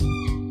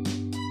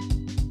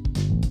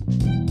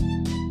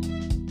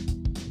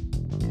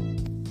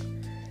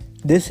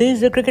This is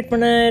the Cricket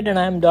Minute and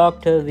I am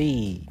Dr.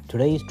 V.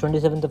 Today is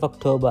 27th of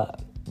October.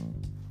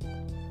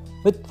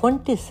 With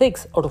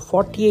 26 out of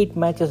 48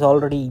 matches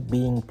already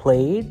being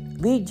played,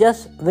 we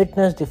just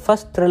witnessed the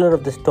first thriller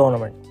of this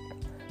tournament.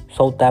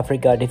 South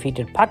Africa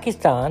defeated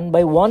Pakistan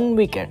by 1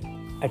 wicket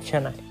at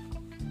Chennai.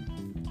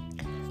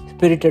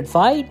 Spirited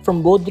fight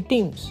from both the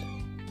teams.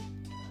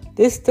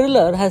 This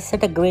thriller has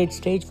set a great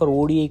stage for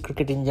ODI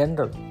cricket in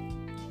general.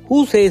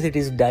 Who says it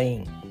is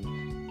dying?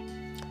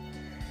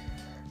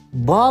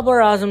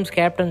 Babar Azam's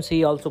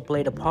captaincy also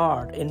played a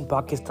part in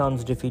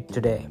Pakistan's defeat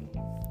today.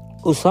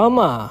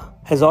 Usama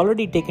has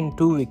already taken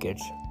 2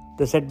 wickets,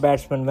 the set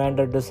batsmen Van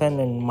der Dussen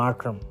and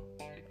Markram.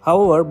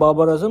 However,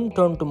 Babar Azam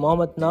turned to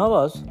Mohammad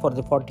Nawaz for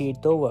the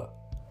 48th over,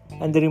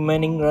 and the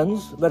remaining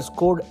runs were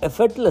scored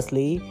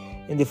effortlessly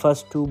in the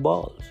first 2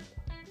 balls.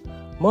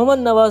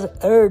 Mohammad Nawaz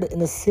erred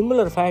in a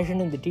similar fashion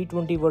in the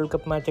T20 World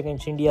Cup match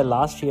against India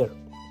last year.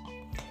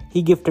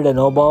 He gifted a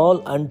no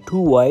ball and 2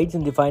 wides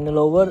in the final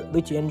over,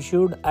 which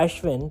ensured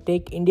Ashwin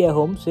take India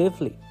home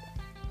safely.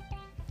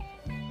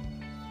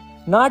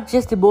 Not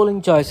just the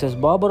bowling choices,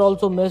 Babar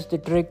also missed the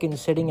trick in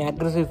setting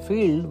aggressive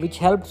field, which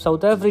helped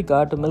South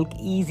Africa to milk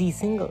easy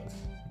singles.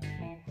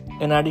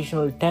 An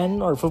additional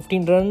 10 or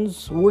 15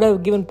 runs would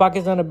have given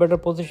Pakistan a better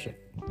position.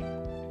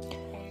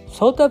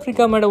 South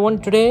Africa might have won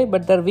today,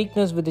 but their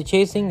weakness with the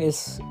chasing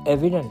is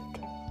evident.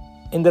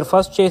 In their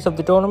first chase of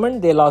the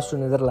tournament, they lost to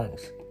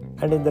Netherlands.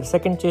 And in their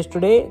second chase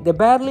today, they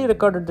barely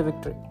recorded the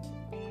victory.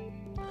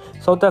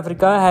 South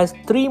Africa has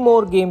 3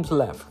 more games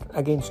left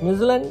against New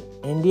Zealand,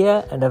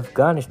 India and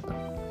Afghanistan.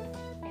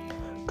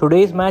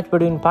 Today's match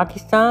between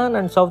Pakistan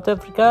and South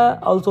Africa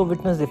also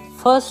witnessed the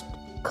first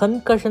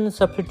concussion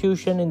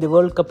substitution in the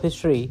World Cup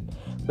history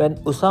when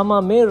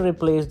Usama Mir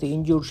replaced the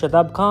injured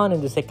Shadab Khan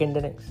in the second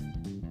innings.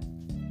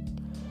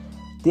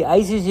 The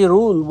ICC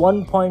rule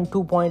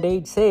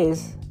 1.2.8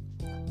 says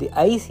the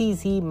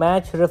ICC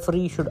match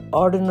referee should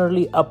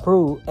ordinarily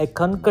approve a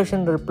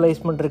concussion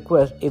replacement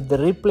request if the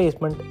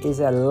replacement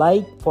is a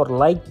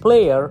like-for-like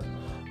player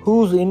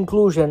whose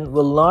inclusion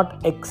will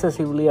not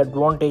excessively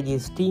advantage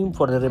his team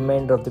for the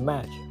remainder of the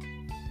match.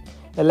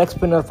 A leg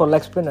spinner for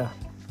leg spinner.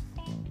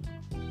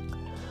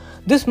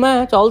 This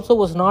match also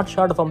was not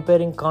short of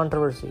umpiring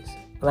controversies.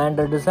 Van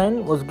der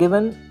Dussen was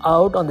given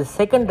out on the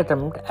second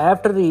attempt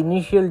after the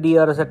initial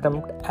DRS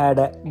attempt had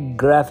a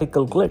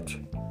graphical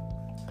glitch.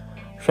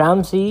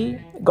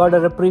 Shamsi got a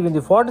reprieve in the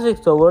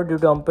 46th over due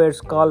to umpire's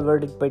call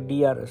verdict by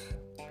DRS.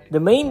 The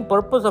main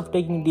purpose of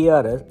taking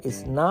DRS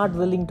is not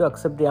willing to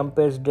accept the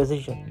umpire's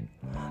decision.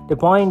 The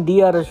point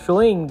DRS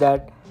showing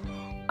that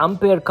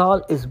umpire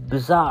call is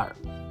bizarre.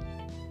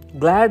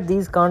 Glad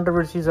these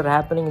controversies are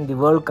happening in the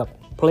World Cup.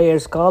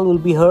 Players' call will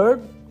be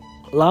heard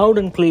loud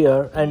and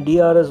clear, and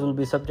DRS will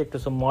be subject to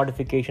some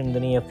modification in the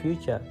near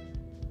future.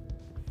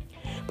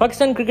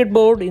 Pakistan Cricket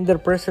Board, in their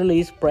press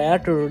release prior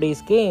to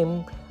today's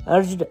game,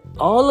 urged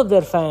all of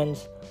their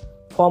fans,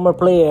 former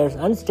players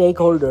and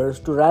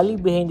stakeholders to rally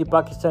behind the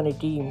Pakistani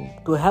team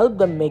to help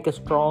them make a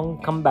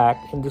strong comeback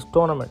in this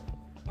tournament.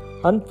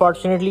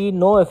 Unfortunately,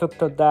 no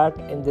effect of that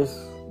in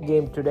this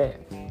game today.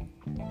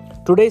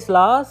 Today's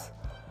loss,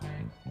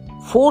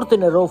 4th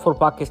in a row for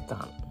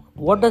Pakistan.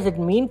 What does it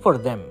mean for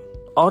them?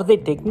 Are they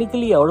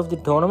technically out of the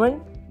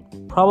tournament?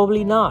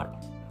 Probably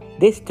not.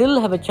 They still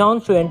have a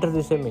chance to enter the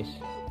semis,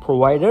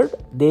 provided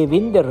they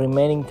win their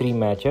remaining 3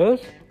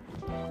 matches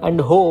and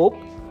hope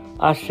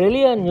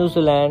Australia and New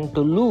Zealand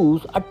to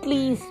lose at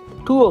least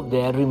 2 of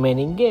their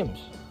remaining games.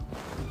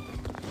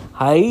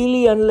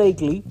 Highly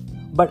unlikely,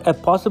 but a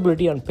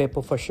possibility on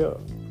paper for sure.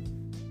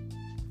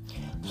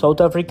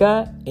 South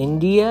Africa,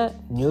 India,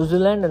 New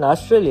Zealand and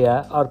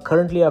Australia are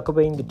currently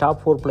occupying the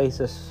top 4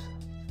 places.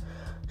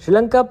 Sri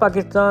Lanka,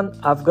 Pakistan,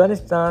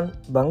 Afghanistan,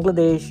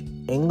 Bangladesh,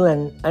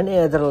 England and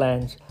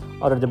Netherlands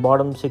are at the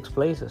bottom 6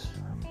 places.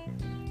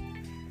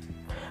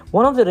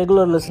 One of the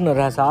regular listeners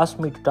has asked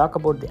me to talk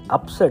about the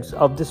upsets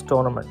of this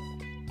tournament.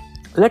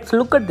 Let's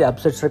look at the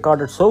upsets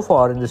recorded so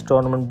far in this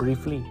tournament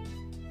briefly.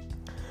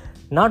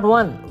 Not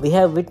one, we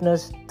have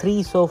witnessed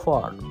 3 so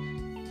far.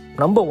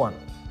 Number 1,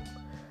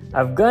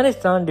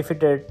 Afghanistan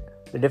defeated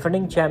the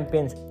defending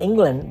champions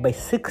England by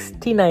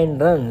 69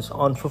 runs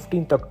on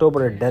 15th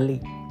October at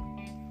Delhi.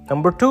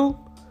 Number 2,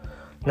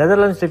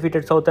 Netherlands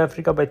defeated South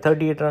Africa by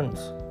 38 runs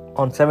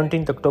on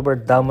 17th October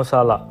at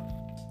Dharamsala.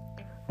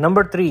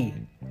 Number 3,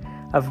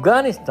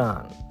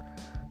 Afghanistan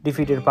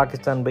defeated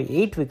Pakistan by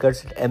 8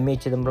 wickets at M.A.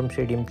 Chidambaram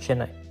Stadium,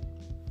 Chennai.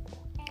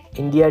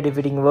 India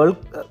defeating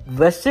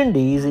West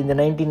Indies in the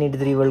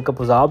 1983 World Cup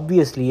was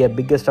obviously a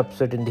biggest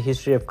upset in the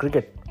history of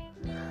cricket.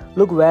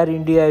 Look where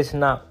India is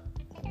now.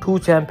 2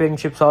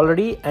 championships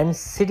already and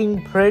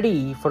sitting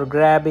pretty for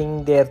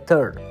grabbing their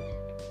 3rd.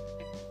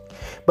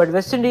 But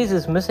West Indies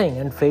is missing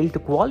and failed to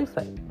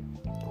qualify.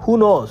 Who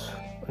knows?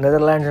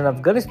 Netherlands and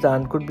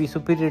Afghanistan could be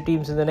superior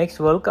teams in the next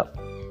World Cup.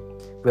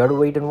 We have to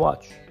wait and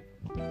watch.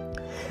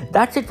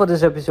 That's it for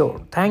this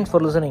episode. Thanks for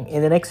listening.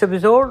 In the next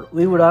episode,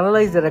 we would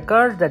analyze the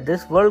records that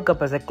this World Cup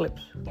has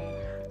eclipsed.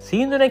 See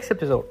you in the next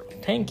episode.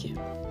 Thank you.